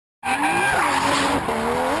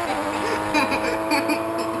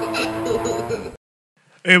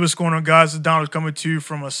Hey, what's going on, guys? It's Donald coming to you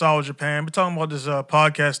from Asao, Japan. Been talking about this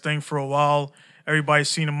podcast thing for a while. Everybody's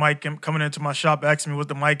seen a mic coming into my shop, asking me what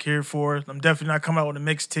the mic here for. I'm definitely not coming out with a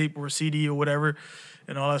mixtape or a CD or whatever,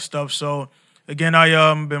 and all that stuff. So, again,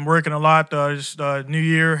 I been working a lot. Just New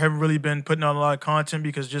Year, haven't really been putting out a lot of content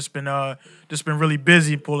because just been really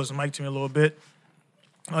busy. Pull this mic to me a little bit.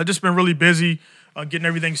 Just been really busy getting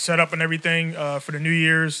everything set up and everything for the New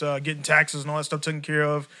Year's, getting taxes and all that stuff taken care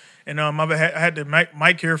of. And I had the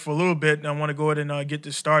mic here for a little bit, and I want to go ahead and get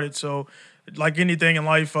this started. So, like anything in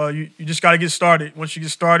life, you just got to get started. Once you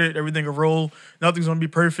get started, everything will roll. Nothing's going to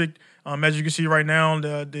be perfect. As you can see right now,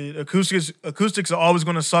 the acoustics are always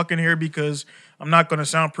going to suck in here because I'm not going to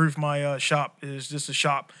soundproof my shop. It's just a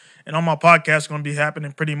shop. And on my podcast, going to be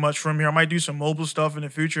happening pretty much from here. I might do some mobile stuff in the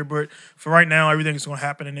future, but for right now, everything is going to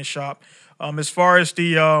happen in this shop. As far as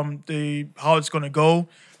the how it's going to go,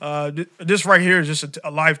 this right here is just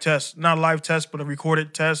a live test, not a live test, but a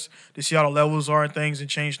recorded test to see how the levels are and things, and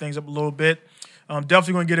change things up a little bit.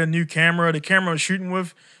 Definitely going to get a new camera. The camera I'm shooting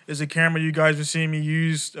with is a camera you guys have seen me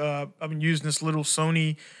use. I've been using this little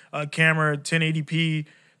Sony camera, 1080p,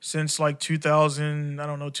 since like 2000, I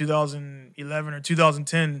don't know, 2011 or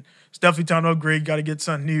 2010. It's definitely time to upgrade. Got to get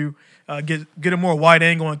something new. Get a more wide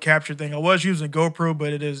angle and capture thing. I was using a GoPro,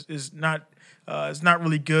 but is not it's not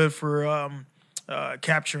really good for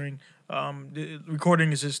capturing.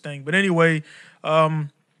 Recording is his thing. But anyway, again,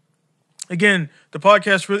 the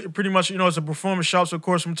podcast really, pretty much, it's a performance shop. So, of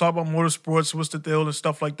course, I'm talking about motorsports, what's the deal, and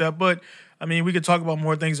stuff like that. But, I mean, we could talk about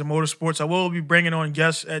more things in motorsports. I will be bringing on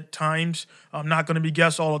guests at times. I'm not going to be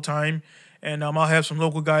guests all the time. And I'll have some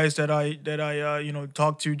local guys that I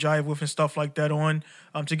talk to, jive with, and stuff like that on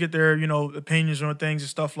to get their, opinions on things and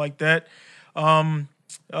stuff like that.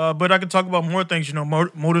 But I can talk about more things,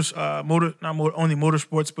 only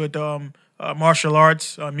motorsports, but martial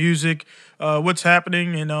arts, music, what's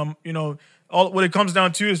happening, and all what it comes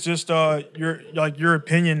down to is just your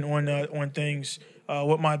opinion on things.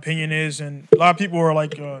 What my opinion is, and a lot of people are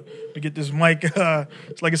like, to get this mic.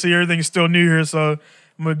 It's like I say, everything is still new here, so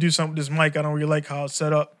I'm gonna do something with this mic. I don't really like how it's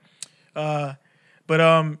set up, but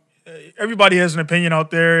everybody has an opinion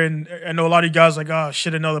out there, and I know a lot of you guys are like, oh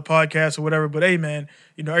shit, another podcast or whatever. But hey, man,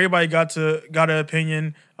 everybody got an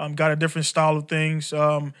opinion, got a different style of things.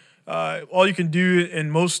 All you can do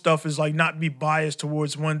in most stuff is like not be biased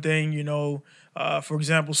towards one thing. For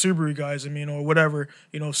example, Subaru guys, or whatever,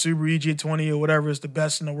 Subaru EJ20 or whatever is the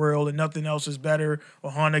best in the world, and nothing else is better.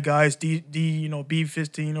 Or Honda guys,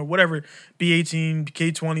 B15 or whatever, B18,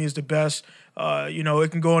 K20 is the best.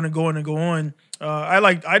 It can go on and go on and go on.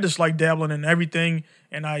 I just like dabbling in everything,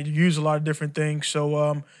 and I use a lot of different things.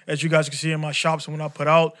 So as you guys can see in my shops, when I put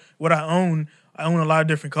out what I own a lot of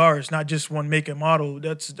different cars, not just one make and model.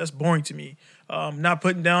 That's boring to me. Not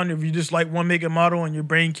putting down if you just like one make and model and your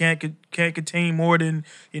brain can't contain more than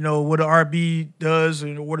what a RB does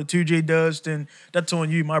or what a 2J does, then that's on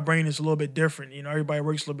you. My brain is a little bit different. Everybody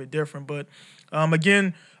works a little bit different. But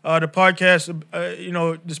again, the podcast,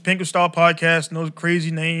 this Pinku style podcast, no crazy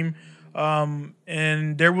name.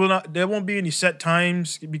 And there won't be any set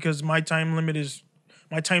times because my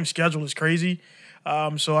time schedule is crazy.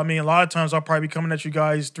 So a lot of times I'll probably be coming at you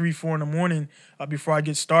guys 3, 4 in the morning before I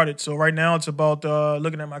get started. So right now it's about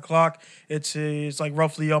looking at my clock. It's like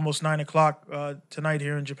roughly almost 9 o'clock tonight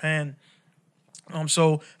here in Japan.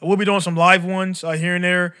 So I will be doing some live ones here and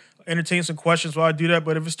there, entertain some questions while I do that.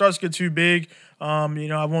 But if it starts to get too big,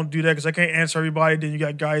 I won't do that because I can't answer everybody. Then you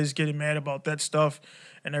got guys getting mad about that stuff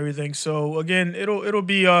and everything. So again, it'll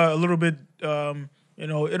be a little bit,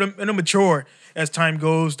 it'll mature as time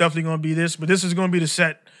goes. Definitely going to be this, but this is going to be the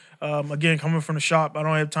set. Again, coming from the shop, I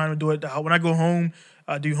don't have time to do it. When I go home,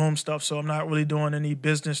 I do home stuff, so I'm not really doing any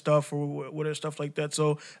business stuff or whatever stuff like that.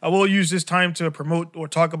 So I will use this time to promote or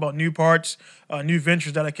talk about new parts, new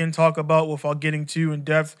ventures that I can talk about without getting too in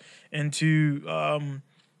depth into,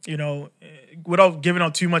 without giving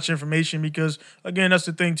out too much information. Because again, that's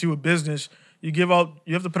the thing too with business. You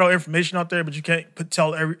have to put out information out there, but you can't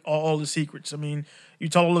tell all the secrets. You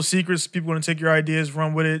tell all the secrets, people are going to take your ideas,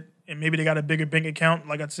 run with it, and maybe they got a bigger bank account,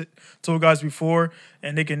 like I told guys before,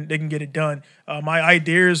 and they can get it done. My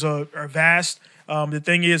ideas are vast. The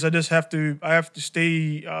thing is, I have to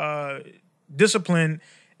stay disciplined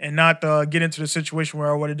and not get into the situation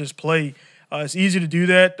where I want to just play. It's easy to do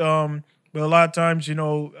that. But a lot of times, a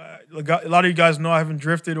lot of you guys know I haven't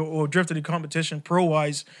drifted or drifted in competition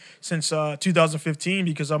pro-wise since 2015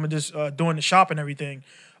 because I'm just doing the shop and everything.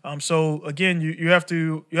 So again, you have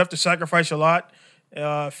to sacrifice a lot,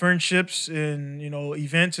 friendships and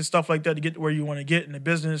events and stuff like that to get to where you want to get in the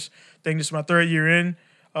business thing. This is my 3rd year in.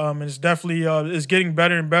 And it's definitely it's getting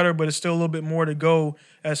better and better, but it's still a little bit more to go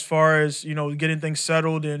as far as getting things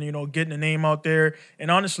settled and getting the name out there,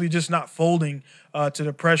 and honestly just not folding to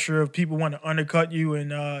the pressure of people want to undercut you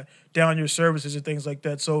and down your services and things like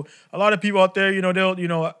that. So a lot of people out there,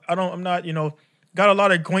 they'll I'm not got a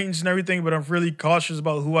lot of acquaintance and everything, but I'm really cautious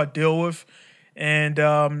about who I deal with. And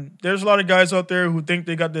there's a lot of guys out there who think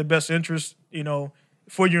they got their best interest,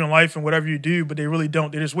 for you in life and whatever you do, but they really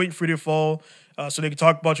don't. They're just waiting for you to fall so they can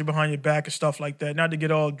talk about you behind your back and stuff like that. Not to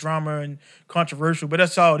get all drama and controversial, but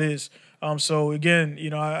that's how it is. So again,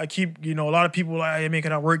 I keep, a lot of people like, hey, man,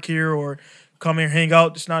 can I work here or come here, hang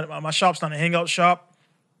out? It's not, my shop's not a hangout shop.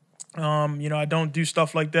 I don't do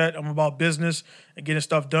stuff like that. I'm about business and getting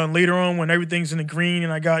stuff done. Later on, when everything's in the green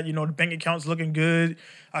and I got, the bank account's looking good,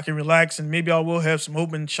 I can relax and maybe I will have some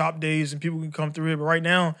open shop days and people can come through it. But right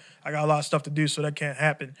now, I got a lot of stuff to do, so that can't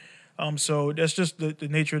happen. So that's just the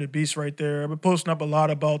nature of the beast right there. I've been posting up a lot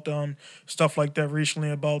about stuff like that recently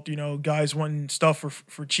about, guys wanting stuff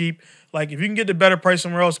for cheap. Like, if you can get the better price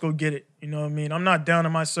somewhere else, go get it. You know what I mean? I'm not down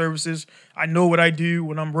on my services. I know what I do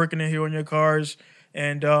when I'm working in here on your cars.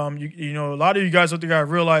 And a lot of you guys out there gotta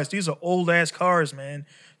realize these are old ass cars, man.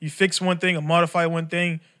 You fix one thing or modify one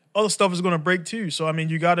thing, other stuff is gonna break too. So I mean,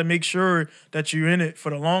 you got to make sure that you're in it for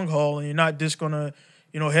the long haul, and you're not just gonna,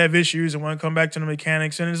 have issues and want to come back to the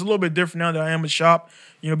mechanics. And it's a little bit different now that I am a shop.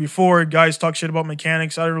 Before guys talk shit about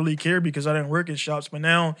mechanics, I didn't really care because I didn't work in shops. But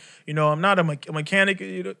now, I'm not a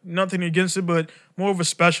mechanic, nothing against it, but more of a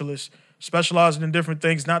specialist. Specializing in different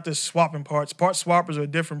things, not just swapping parts. Part swappers are a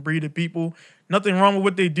different breed of people. Nothing wrong with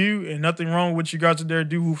what they do, and nothing wrong with what you guys are there to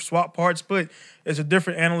do who swap parts, but it's a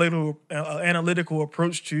different analytical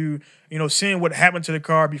approach to seeing what happened to the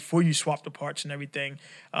car before you swap the parts and everything.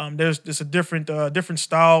 There's a different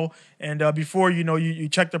style, and before you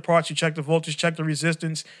check the parts, you check the voltage, check the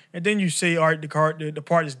resistance, and then you say, all right, the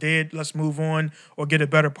part is dead, let's move on or get a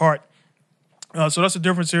better part. So that's the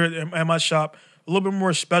difference here at my shop. A little bit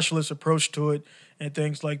more specialist approach to it and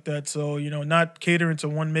things like that. So, not catering to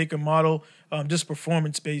one make and model, just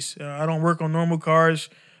performance based. I don't work on normal cars.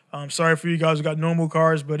 Sorry for you guys who got normal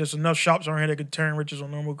cars, but there's enough shops around here that can turn riches on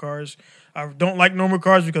normal cars. I don't like normal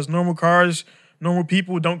cars because normal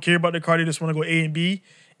people don't care about the car. They just want to go A and B,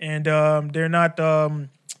 and they're not they're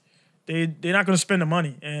not going to spend the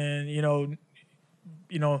money. And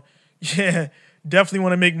yeah. Definitely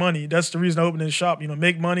want to make money. That's the reason I opened this shop.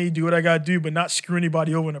 Make money, do what I got to do, but not screw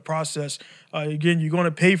anybody over in the process. Again, you're going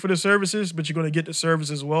to pay for the services, but you're going to get the service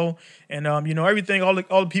as well. And, everything, all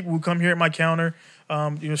the people who come here at my counter,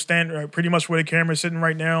 stand pretty much where the camera is sitting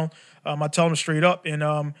right now. I tell them straight up.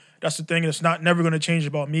 And that's the thing that's never going to change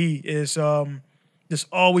about me is just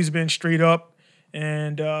always been straight up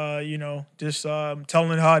and, just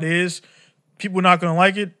telling it how it is. People not going to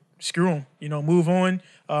like it. Screw them, move on.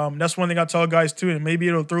 That's one thing I tell guys too, and maybe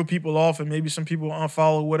it'll throw people off and maybe some people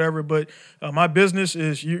unfollow, whatever. But my business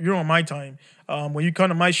is you're on my time. When you come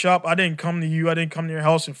to my shop, I didn't come to you. I didn't come to your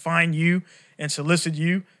house and find you and solicit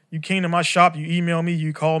you. You came to my shop, you email me,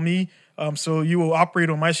 you call me. So you will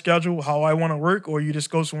operate on my schedule, how I want to work, or you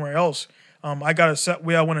just go somewhere else. I got a set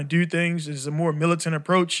way I want to do things. It's a more militant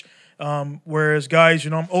approach. Whereas guys,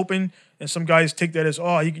 I'm open, and some guys take that as,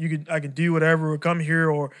 I can do whatever, or come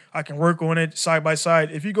here, or I can work on it side by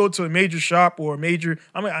side. If you go to a major shop or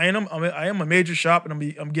I am a major shop,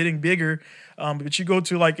 and I'm getting bigger. But you go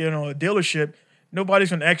to a dealership,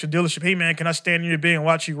 nobody's gonna ask a dealership, hey man, can I stand in your bay and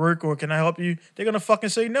watch you work, or can I help you? They're gonna fucking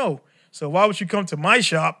say no. So why would you come to my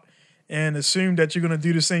shop and assume that you're gonna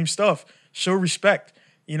do the same stuff? Show respect.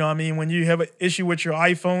 When you have an issue with your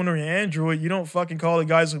iPhone or your Android, you don't fucking call the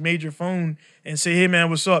guys who made your phone and say, hey, man,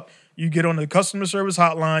 what's up? You get on the customer service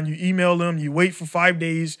hotline, you email them, you wait for 5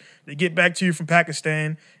 days, they get back to you from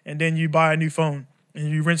Pakistan, and then you buy a new phone, and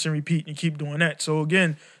you rinse and repeat, and you keep doing that. So,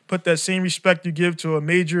 again, put that same respect you give to a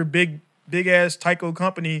major, big-ass Tyco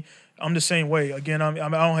company. I'm the same way. Again, I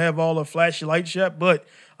don't have all the flashy lights yet, but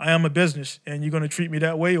I am a business, and you're going to treat me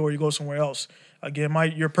that way or you go somewhere else. Again,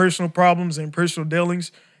 your personal problems and personal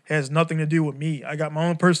dealings has nothing to do with me. I got my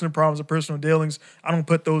own personal problems and personal dealings. I don't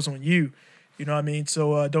put those on you. You know what I mean?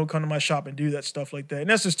 So don't come to my shop and do that stuff like that. And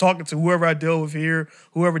that's just talking to whoever I deal with here,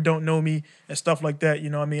 whoever don't know me and stuff like that. You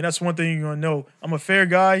know what I mean? That's one thing you're going to know. I'm a fair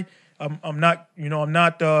guy. I'm not,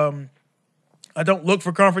 I don't look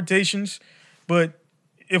for confrontations, but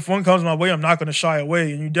if one comes my way, I'm not going to shy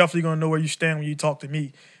away. And you're definitely going to know where you stand when you talk to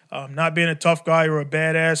me. Not being a tough guy or a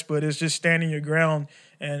badass, but it's just standing your ground.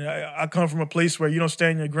 And I come from a place where you don't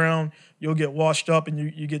stand your ground, you'll get washed up and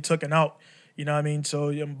you get taken out. You know what I mean?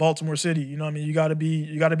 So Baltimore City, you know what I mean? You gotta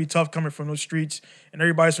be tough coming from those streets, and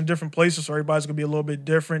everybody's from different places, so everybody's gonna be a little bit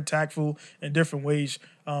different, tactful in different ways.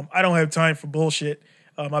 I don't have time for bullshit.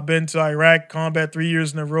 I've been to Iraq combat 3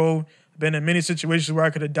 years in a row. I've been in many situations where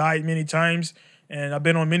I could have died many times, and I've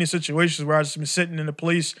been on many situations where I've just been sitting in a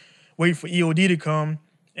place waiting for EOD to come.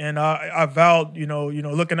 And I vowed,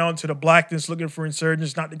 looking out into the blackness, looking for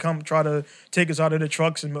insurgents not to come try to take us out of the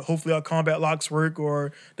trucks, and hopefully our combat locks work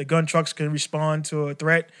or the gun trucks can respond to a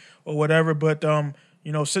threat or whatever. But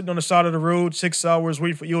sitting on the side of the road, 6 hours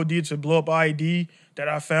waiting for EOD to blow up IED that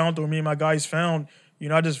I found or me and my guys found.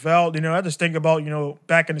 I just vowed. I just think about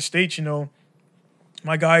back in the States.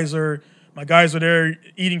 My guys are there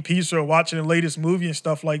eating pizza or watching the latest movie and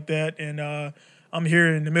stuff like that, and I'm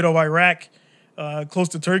here in the middle of Iraq, close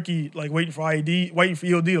to Turkey, like waiting for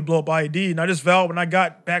EOD to blow up IED. And I just vowed when I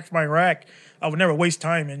got back from Iraq, I would never waste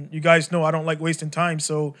time. And you guys know I don't like wasting time.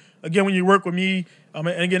 So again, when you work with me, and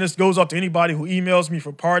again, this goes out to anybody who emails me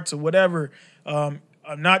for parts or whatever. I'm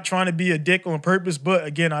not trying to be a dick on purpose, but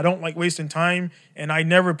again, I don't like wasting time, and I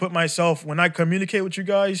never put myself, when I communicate with you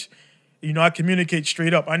guys, I communicate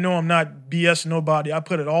straight up. I know I'm not BS nobody. I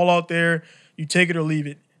put it all out there. You take it or leave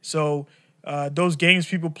it. So those games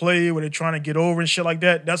people play where they're trying to get over and shit like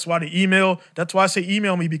that, that's why that's why I say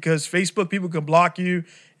email me, because Facebook people can block you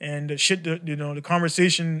and the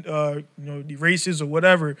conversation, erases or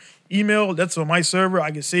whatever. Email, that's on my server. I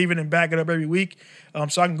can save it and back it up every week.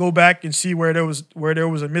 So I can go back and see where there was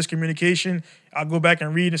a miscommunication. I'll go back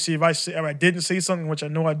and read and see if I didn't say something, which I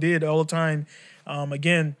know I did all the time.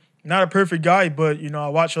 Again, not a perfect guy, but I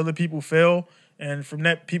watch other people fail, and from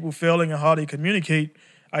that people failing and how they communicate,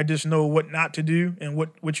 I just know what not to do and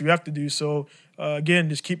what you have to do. So again,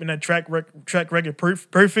 just keeping that track record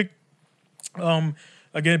perfect.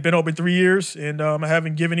 Again, been open 3 years, and I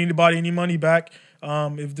haven't given anybody any money back.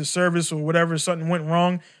 If the service or whatever, something went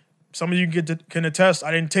wrong, some of you can attest.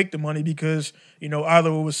 I didn't take the money because either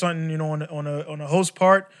it was something on a host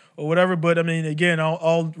part or whatever. But I mean, again,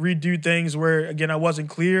 I'll redo things where again I wasn't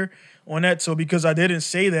clear on that. So because I didn't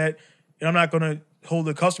say that, I'm not gonna hold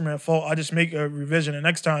the customer at fault. I just make a revision the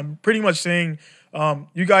next time. Pretty much saying,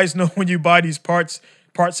 you guys know when you buy these parts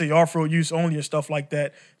say off-road use only and stuff like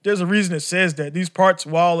that. There's a reason it says that. These parts,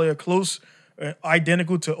 while they're close,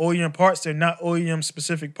 identical to OEM parts, they're not OEM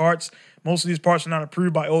specific parts. Most of these parts are not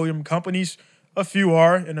approved by OEM companies. A few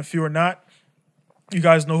are, and a few are not. You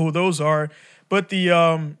guys know who those are. But these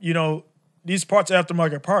parts are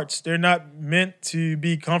aftermarket parts. They're not meant to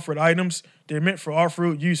be comfort items. They're meant for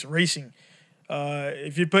off-road use, racing.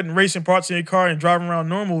 If you're putting racing parts in your car and driving around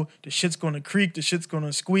normal, the shit's going to creak, the shit's going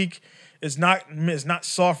to squeak. It's not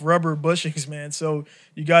soft rubber bushings, man. So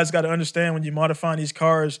you guys got to understand when you're modifying these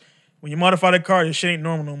cars, when you modify the car, this shit ain't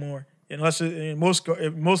normal no more. Unless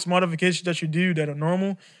most modifications that you do that are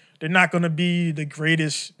normal, they're not going to be the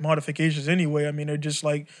greatest modifications anyway. I mean, they're just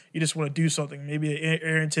like you just want to do something, maybe an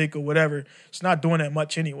air intake or whatever. It's not doing that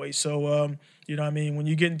much anyway. So, what I mean? When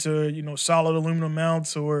you get into, solid aluminum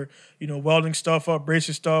mounts or, welding stuff up,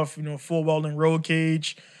 bracing stuff, full welding roll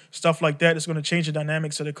cage, stuff like that, it's going to change the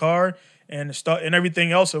dynamics of the car, and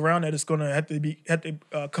everything else around that is going to have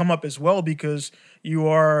to come up as well, because you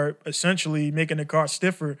are essentially making the car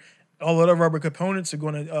stiffer. All of the rubber components are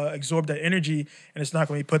going to absorb that energy, and it's not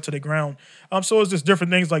going to be put to the ground. So it's just different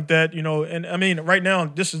things like that, And I mean, right now,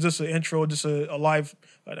 this is just an intro, just a live,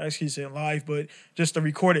 I keep saying live, but just a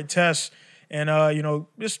recorded test, and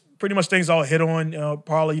just pretty much things I'll hit on.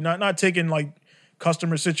 Probably not taking like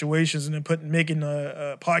customer situations and then making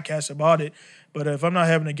a podcast about it. But if I'm not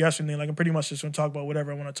having a guest or anything, like I'm pretty much just going to talk about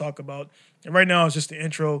whatever I want to talk about. And right now it's just the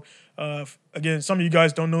intro. Again, some of you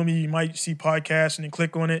guys don't know me. You might see podcasts and then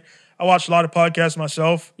click on it. I watch a lot of podcasts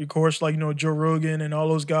myself, of course, like, Joe Rogan and all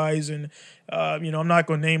those guys. And, I'm not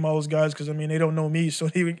going to name all those guys because, they don't know me, so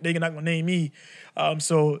they're not going to name me.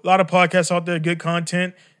 So a lot of podcasts out there, good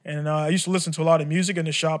content. And I used to listen to a lot of music in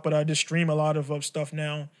the shop, but I just stream a lot of stuff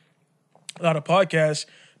now, a lot of podcasts,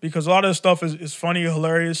 because a lot of the stuff is funny,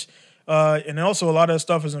 hilarious. And also a lot of the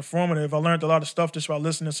stuff is informative. I learned a lot of stuff just by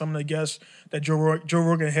listening to some of the guests that Joe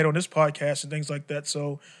Rogan had on this podcast and things like that.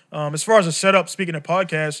 So as far as the setup, speaking of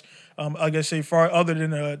podcasts, like I say, far other than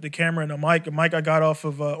the camera and the mic I got off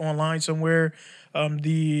of online somewhere.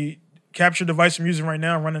 The capture device I'm using right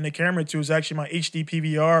now, running the camera to, is actually my HD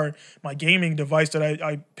PVR, my gaming device that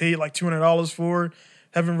I paid like $200 for.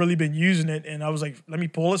 Haven't really been using it, and I was like, let me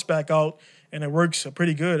pull this back out, and it works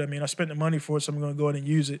pretty good. I mean, I spent the money for it, so I'm going to go ahead and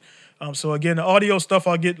use it. So again, the audio stuff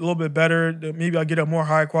I'll get a little bit better. Maybe I'll get a more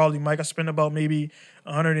high quality mic. I spent about maybe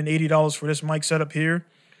 $180 for this mic setup here,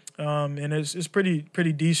 and it's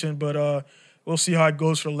pretty decent. But we'll see how it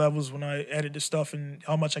goes for the levels when I edit the stuff and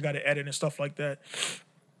how much I got to edit and stuff like that.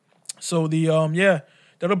 So yeah,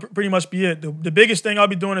 that'll pretty much be it. The biggest thing I'll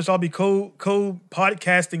be doing is I'll be co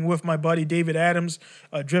podcasting with my buddy David Adams,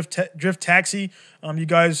 Drift Taxi. You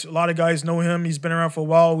guys, a lot of guys know him. He's been around for a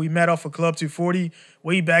while. We met off of Club 240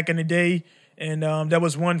 way back in the day. And that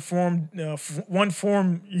was one form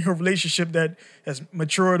relationship that has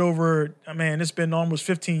matured over. Man, it's been almost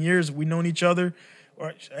 15 years we've known each other,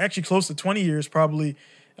 or actually close to 20 years probably.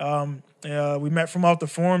 We met from off the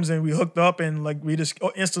forums and we hooked up and like we just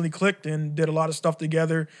instantly clicked and did a lot of stuff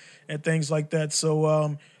together and things like that.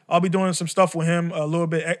 So I'll be doing some stuff with him, a little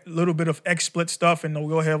bit of XSplit stuff, and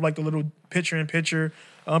we'll have like the little picture in picture,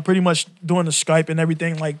 pretty much doing the Skype and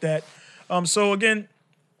everything like that. So again,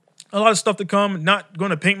 a lot of stuff to come. Not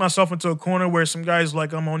going to paint myself into a corner where some guys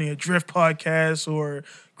like I'm only a drift podcast or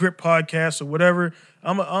grip podcast or whatever.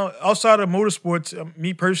 Outside of motorsports,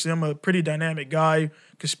 me personally, I'm a pretty dynamic guy.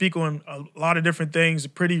 Can speak on a lot of different things.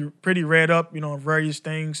 Pretty read up, on various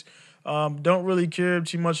things. Don't really care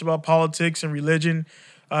too much about politics and religion.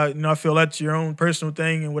 I feel that's your own personal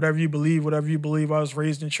thing and whatever you believe. I was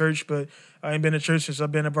raised in church, but I ain't been in church since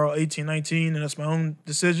I've been about 18, 19, and that's my own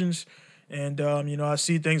decisions. And, I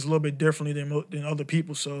see things a little bit differently than other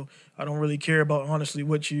people. So I don't really care about, honestly,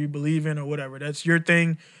 what you believe in or whatever. That's your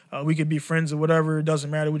thing. We could be friends or whatever. It doesn't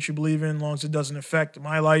matter what you believe in as long as it doesn't affect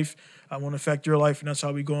my life. I won't affect your life, and that's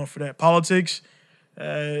how we going for that. Politics,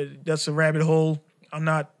 that's a rabbit hole. I'm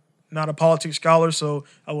not a politics scholar, so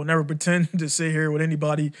I will never pretend to sit here with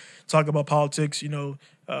anybody talk about politics.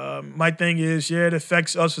 My thing is, it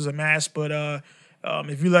affects us as a mass, but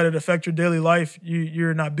if you let it affect your daily life,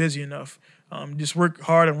 you're not busy enough. Just work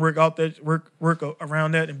hard and work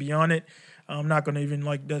around that and beyond it. I'm not going to even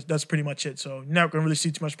that's pretty much it. So you're not going to really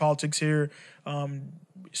see too much politics here.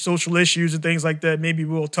 Social issues and things like that. Maybe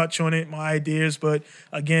we'll touch on it, my ideas, but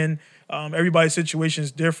again, everybody's situation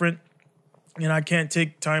is different, and I can't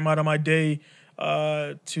take time out of my day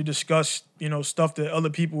to discuss stuff that other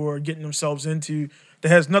people are getting themselves into that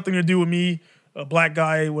has nothing to do with me. A black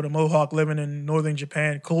guy with a mohawk living in northern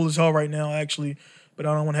Japan. Cold as hell right now, actually, but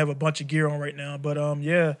I don't want to have a bunch of gear on right now. But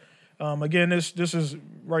again, this is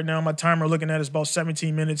right now my timer looking at is about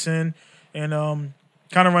 17 minutes in, and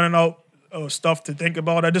kind of running out of stuff to think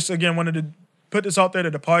about. I just again wanted to put this out there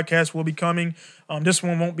that the podcast will be coming. This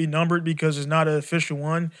one won't be numbered because it's not an official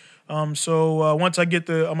one. So once I get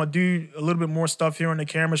I'm gonna do a little bit more stuff here on the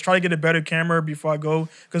cameras. Try to get a better camera before I go,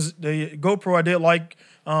 because the GoPro I did like.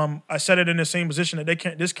 I set it in the same position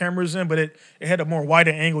that this camera is in, but it had a more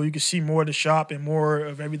wider angle. You could see more of the shop and more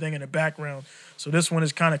of everything in the background. So this one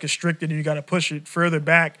is kind of constricted, and you got to push it further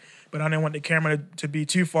back. But I didn't want the camera to be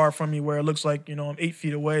too far from me where it looks like I'm 8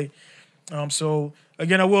 feet away. So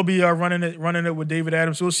again, I will be running it with David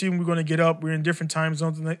Adams. So we'll see when we're going to get up. We're in different time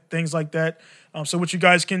zones and things like that. So what you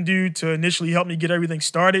guys can do to initially help me get everything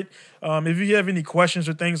started, if you have any questions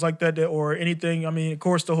or things like that or anything, of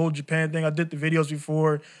course, the whole Japan thing, I did the videos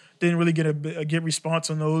before, didn't really get a response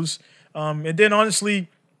on those. And then honestly,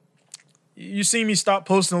 you see me stop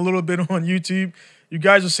posting a little bit on YouTube. You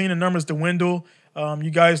guys are seeing the numbers dwindle. You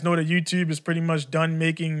guys know that YouTube is pretty much done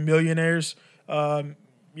making millionaires.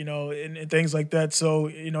 And things like that. So,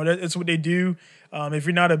 that's what they do. If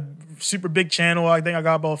you're not a super big channel, I think I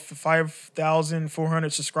got about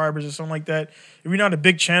 5,400 subscribers or something like that. If you're not a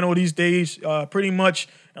big channel these days, pretty much,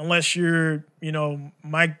 unless you're,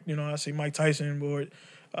 Mike, I say Mike Tyson,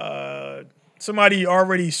 or somebody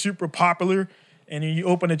already super popular, and then you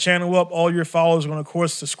open the channel up, all your followers are going to, of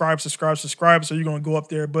course, subscribe. So you're going to go up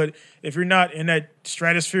there. But if you're not in that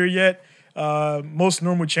stratosphere yet, most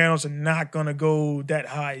normal channels are not going to go that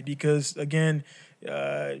high because, again,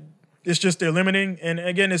 it's just they're limiting. And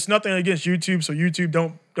again, it's nothing against YouTube. So YouTube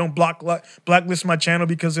don't blacklist my channel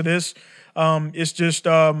because of this. It's just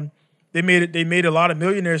they made a lot of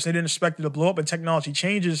millionaires. They didn't expect it to blow up, and technology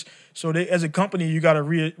changes. So they, as a company, you got to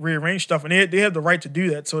rearrange stuff, and they have the right to do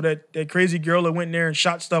that. So that crazy girl that went in there and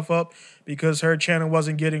shot stuff up because her channel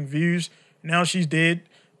wasn't getting views, now she's dead.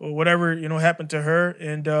 Or whatever, happened to her,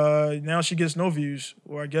 and now she gets no views,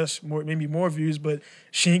 or I guess maybe more views, but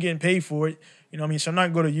she ain't getting paid for it. So I'm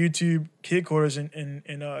not going to go to YouTube headquarters and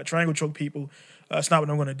triangle choke people. That's not what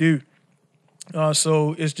I'm going to do.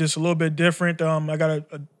 So it's just a little bit different. I got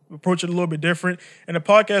to approach it a little bit different. And the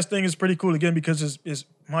podcast thing is pretty cool, again, because it's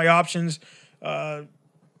my options.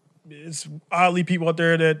 It's oddly people out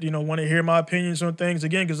there that, want to hear my opinions on things,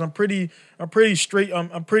 again, because I'm pretty straight.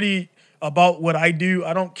 I'm pretty about what I do.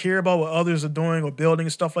 I don't care about what others are doing or building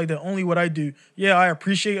and stuff like that. Only what I do. Yeah, I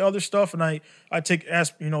appreciate other stuff, and I take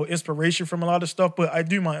as inspiration from a lot of stuff, but I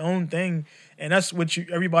do my own thing, and that's what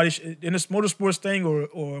everybody in this motorsports thing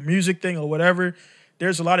or music thing or whatever.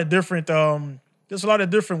 There's a lot of different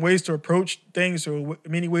ways to approach things, or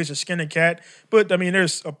many ways to skin a cat. But I mean,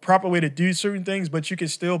 there's a proper way to do certain things, but you can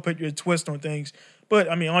still put your twist on things.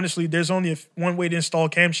 But I mean, honestly, there's only one way to install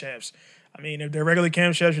camshafts. I mean, if they're regular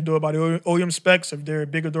camshafts, you do it by the OEM specs. If they're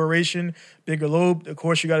bigger duration, bigger lobe, of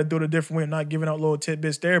course, you got to do it a different way. I'm not giving out little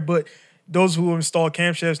tidbits there, but those who install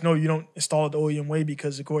camshafts know you don't install it the OEM way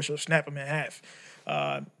because, of course, you'll snap them in half.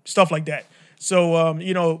 Stuff like that. So, a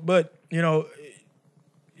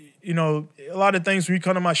lot of things when you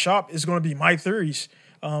come to my shop is going to be my theories.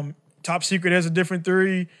 Top Secret has a different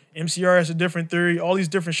theory. MCR has a different theory. All these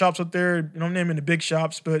different shops out there, I'm naming the big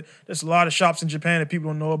shops, but there's a lot of shops in Japan that people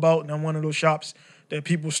don't know about, and I'm one of those shops that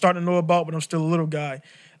people are starting to know about, but I'm still a little guy.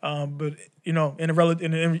 But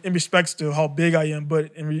in respects to how big I am,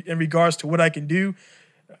 but in regards to what I can do,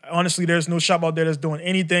 honestly, there's no shop out there that's doing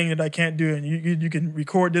anything that I can't do, and you can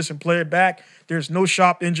record this and play it back. There's no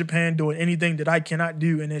shop in Japan doing anything that I cannot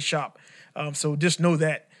do in this shop. So just know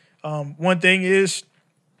that. One thing is,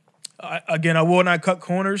 I will not cut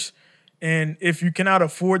corners, and if you cannot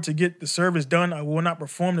afford to get the service done, I will not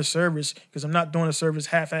perform the service because I'm not doing the service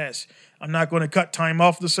half-ass. I'm not going to cut time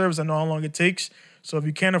off the service. I know how long it takes. So if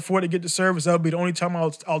you can't afford to get the service, that'll be the only time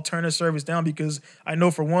I'll turn the service down, because I know,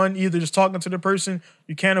 for one, either just talking to the person,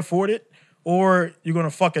 you can't afford it, or you're going to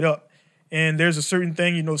fuck it up. And there's a certain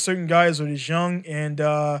thing, certain guys are just young, and,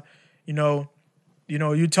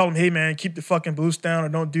 you tell them, hey, man, keep the fucking boost down, or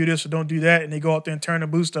don't do this or don't do that, and they go out there and turn the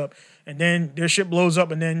boost up. And then their shit blows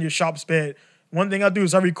up, and then your shop's bad. One thing I do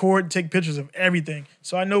is I record and take pictures of everything.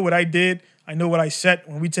 So I know what I did. I know what I set.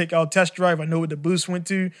 When we take our test drive, I know what the boost went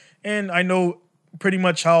to, and I know pretty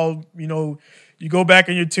much how, you go back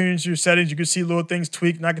in your tunes, your settings, you can see little things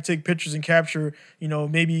tweaked, and I can take pictures and capture,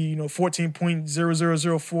 maybe,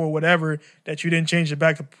 14.0004, whatever, that you didn't change it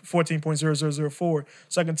back to 14.0004.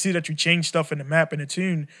 So I can see that you changed stuff in the map and the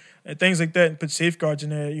tune and things like that, and put safeguards in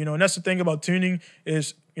there, and that's the thing about tuning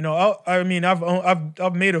is,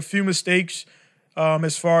 I've made a few mistakes,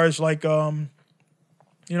 as far as like, like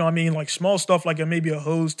small stuff, like maybe a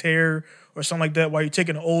hose tear or something like that, while you're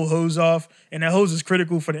taking an old hose off, and that hose is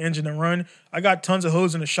critical for the engine to run. I got tons of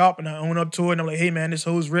hose in the shop, and I own up to it, and I'm like, hey, man, this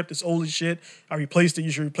hose ripped. It's old as shit. I replaced it.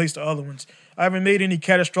 You should replace the other ones. I haven't made any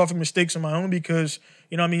catastrophic mistakes on my own because,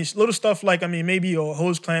 little stuff like, maybe a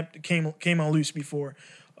hose clamp came on loose before,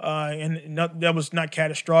 that was not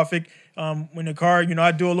catastrophic. When the car,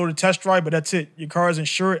 I do a little test drive, but that's it. Your car is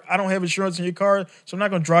insured. I don't have insurance in your car, so I'm not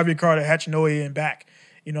going to drive your car to Hachinohe and back.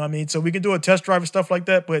 So we can do a test drive and stuff like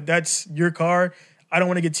that, but that's your car. I don't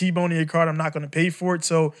want to get T-boned in your car. I'm not going to pay for it.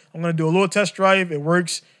 So I'm going to do a little test drive. It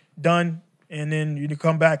works, done, and then you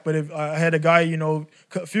come back. But if I had a guy, a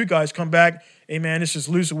few guys come back, hey, man, this is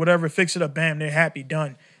loose or whatever, fix it up, bam, they're happy,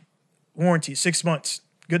 done. Warranty, 6 months,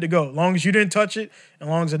 good to go. As long as you didn't touch it, and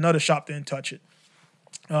as long as another shop didn't touch it.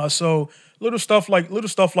 So little stuff like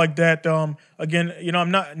that. Again,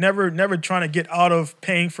 I'm never trying to get out of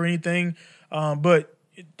paying for anything, but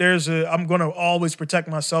I'm going to always protect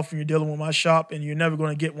myself when you're dealing with my shop, and you're never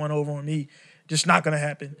going to get one over on me. Just not going to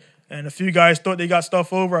happen. And a few guys thought they got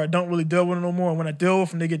stuff over. I don't really deal with them no more. And when I deal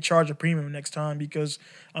with them, they get charged a premium next time, because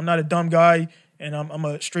I'm not a dumb guy, and I'm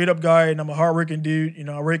a straight up guy, and I'm a hardworking dude.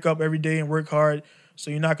 I wake up every day and work hard.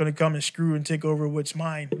 So you're not going to come and screw and take over what's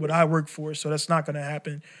mine, what I work for. So that's not going to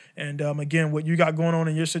happen. And again, what you got going on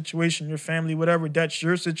in your situation, your family, whatever, that's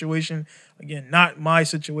your situation. Again, not my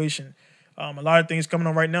situation. A lot of things coming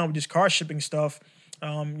on right now with just car shipping stuff.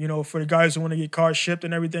 For the guys who want to get cars shipped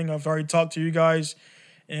and everything, I've already talked to you guys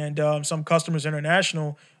and some customers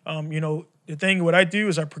international. The thing, what I do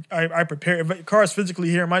is I prepare. If a car is physically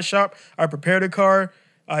here in my shop, I prepare the car.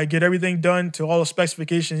 I get everything done to all the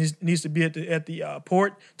specifications. It needs to be at the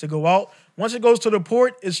port to go out. Once it goes to the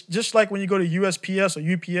port, it's just like when you go to USPS or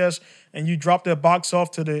UPS and you drop that box off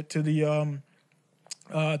to the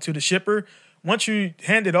shipper. Once you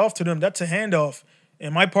hand it off to them, that's a handoff,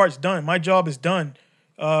 and my part's done. My job is done.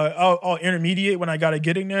 I'll intermediate when I got to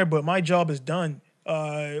get in there, but my job is done.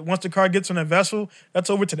 Once the car gets on a vessel, that's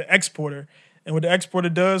over to the exporter. And what the exporter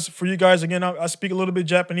does for you guys, again, I speak a little bit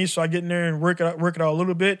Japanese, so I get in there and work it out a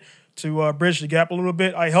little bit to bridge the gap a little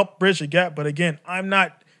bit. I help bridge the gap, but again, I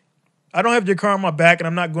don't have your car on my back, and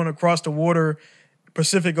I'm not going across the water,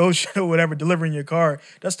 Pacific Ocean or whatever, delivering your car.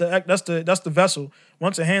 That's the vessel.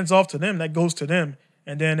 Once it hands off to them, that goes to them.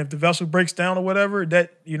 And then if the vessel breaks down or whatever,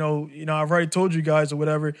 that I've already told you guys or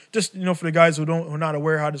whatever. Just for the guys who are not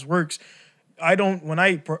aware how this works, when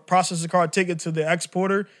I process the car, take it to the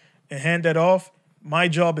exporter and hand that off. My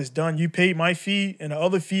job is done. You paid my fee, and the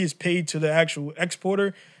other fee is paid to the actual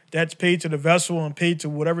exporter. That's paid to the vessel and paid to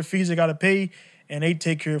whatever fees they got to pay, and they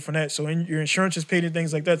take care of from that. So your insurance is paid and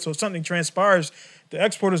things like that. So if something transpires, the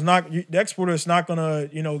exporter is not gonna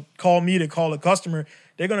call me to call the customer.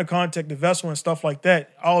 They're gonna contact the vessel and stuff like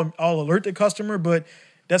that. I'll alert the customer, but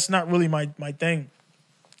that's not really my thing.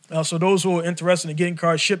 So those who are interested in getting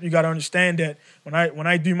cars shipped, you got to understand that when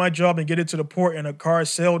I do my job and get it to the port and a car is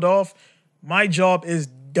sailed off, my job is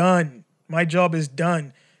done. My job is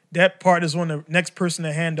done. That part is on the next person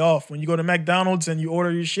to hand off. When you go to McDonald's and you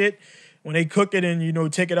order your shit, when they cook it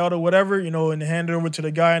and, take it out or whatever, and hand it over to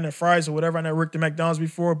the guy and the fries or whatever. I never worked at McDonald's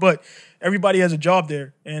before, but everybody has a job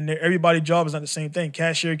there, and everybody's job is not the same thing.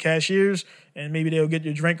 Cashiers, and maybe they'll get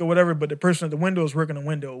your drink or whatever, but the person at the window is working the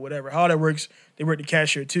window or whatever. How that works, they work the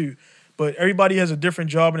cashier too. But everybody has a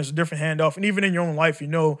different job and it's a different handoff. And even in your own life,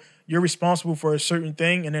 you're responsible for a certain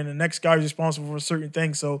thing, and then the next guy is responsible for a certain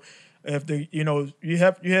thing. So if you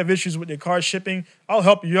have issues with the car shipping, I'll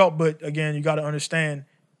help you out. But again, you got to understand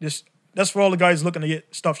this. That's for all the guys looking to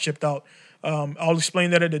get stuff shipped out. I'll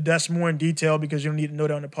explain that at the desk more in detail because you don't need to know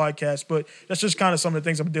that on the podcast. But that's just kind of some of the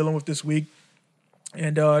things I'm dealing with this week.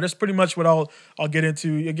 And that's pretty much what I'll get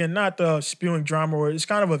into. Again, not spewing drama, or it's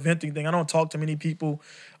kind of a venting thing. I don't talk to many people,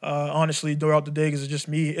 honestly, throughout the day because it's just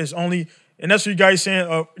me. It's only, and that's what you guys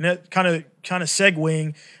saying. And that kind of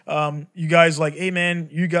segueing. You guys like, hey man,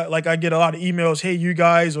 I get a lot of emails. Hey, you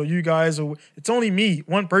guys, or it's only me,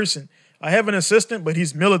 one person. I have an assistant, but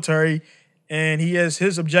he's military, and he has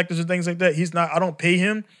his objectives and things like that. I don't pay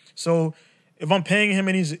him, so if I'm paying him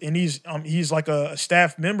and he's like a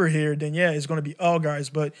staff member here, then yeah, it's going to be all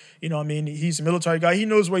guys. But he's a military guy. He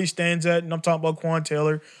knows where he stands at, and I'm talking about Quan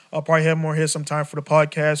Taylor. I'll probably have more here sometime for the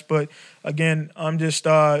podcast. But again, I'm just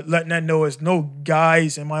letting that know there's no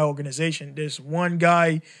guys in my organization. There's one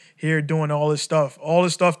guy here doing all this stuff, the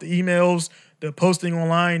emails, the posting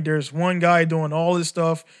online. There's one guy doing all this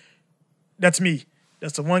stuff. That's me.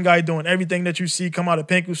 That's the one guy doing everything that you see come out of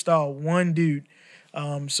Pinku style. One dude.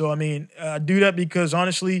 So I do that because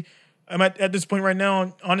honestly, I'm at this point right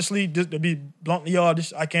now. Honestly, just to be bluntly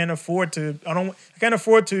honest, I can't afford to.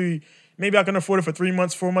 Maybe I can afford it for 3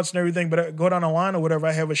 months, 4 months, and everything. But I go down the line or whatever,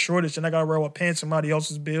 I have a shortage, and I gotta worry about paying somebody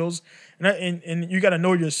else's bills. And you gotta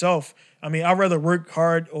know yourself. I'd rather work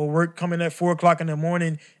hard or come in at 4 o'clock in the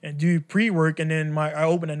morning and do pre-work, and then I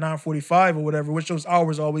open at 9:45 or whatever, which those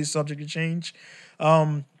hours are always subject to change.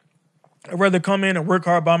 I'd rather come in and work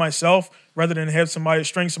hard by myself rather than have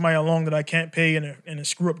string somebody along that I can't pay and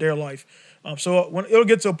screw up their life. So when it'll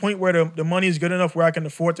get to a point where the money is good enough where I can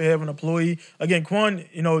afford to have an employee. Again, Quan,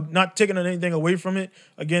 not taking anything away from it.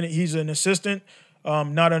 Again, he's an assistant,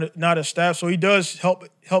 not a staff. So he does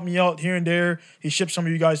help me out here and there. He ships some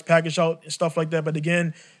of you guys package out and stuff like that. But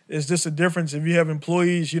again, is this a difference? If you have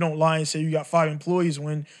employees, you don't lie and say you got 5 employees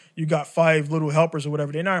when you got 5 little helpers or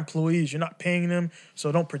whatever. They're not employees. You're not paying them.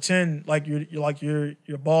 So don't pretend like you're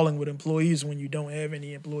balling with employees when you don't have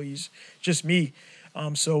any employees. Just me. I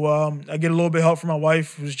get a little bit of help from my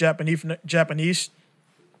wife, who's Japanese.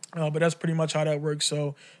 But that's pretty much how that works.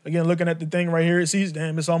 So again, looking at the thing right here,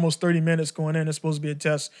 it's almost 30 minutes going in. It's supposed to be a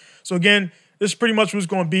test. So again, this is pretty much what it's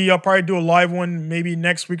going to be. I'll probably do a live one maybe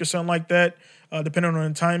next week or something like that, depending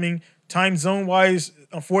on the timing. Time zone wise,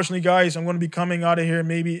 unfortunately, guys, I'm going to be coming out of here.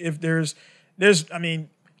 Maybe if there's,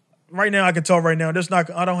 right now I can tell right now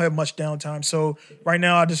I don't have much downtime. So right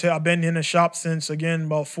now I've been in the shop since again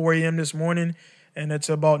about 4 a.m. this morning, and it's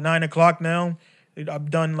about 9 o'clock now.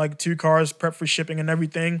 I've done like 2 cars, prep for shipping and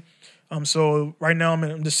everything. So right now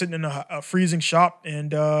I'm just sitting in a freezing shop,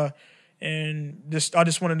 and I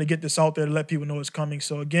just wanted to get this out there to let people know it's coming.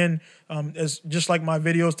 So again, as just like my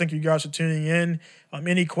videos, thank you guys for tuning in.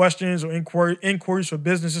 Any questions or inquiries for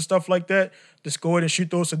business and stuff like that, just go ahead and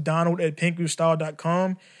shoot those to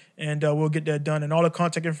Donald@pinkustyle.com, and we'll get that done. And all the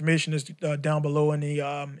contact information is down below in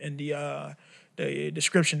the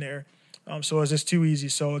description there. So it's just too easy.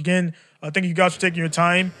 So again, thank you guys for taking your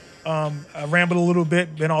time. I rambled a little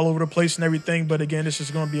bit, been all over the place and everything, but again, this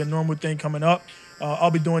is going to be a normal thing coming up.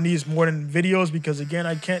 I'll be doing these more than videos because again,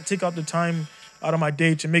 I can't take out the time out of my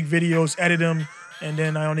day to make videos, edit them, and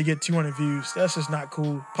then I only get 200 views. That's just not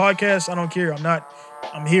cool. Podcasts, I don't care.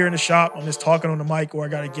 I'm here in the shop. I'm just talking on the mic, or I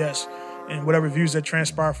got a guest, and whatever views that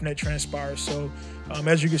transpire from that transpires. So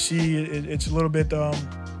as you can see, it's a little bit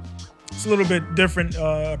it's a little bit different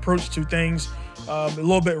approach to things. A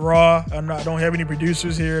little bit raw. I don't have any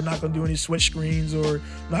producers here. I'm not going to do any switch screens, or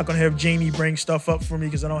I'm not going to have Jamie bring stuff up for me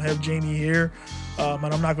because I don't have Jamie here. And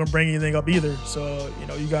I'm not going to bring anything up either. So,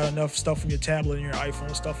 you got enough stuff from your tablet and your iPhone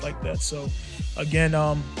and stuff like that. So, again,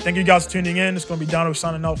 thank you guys for tuning in. It's going to be Dono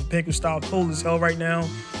signing off for Pinku Style. Cold as hell right now.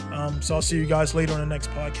 So I'll see you guys later on the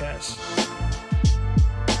next podcast.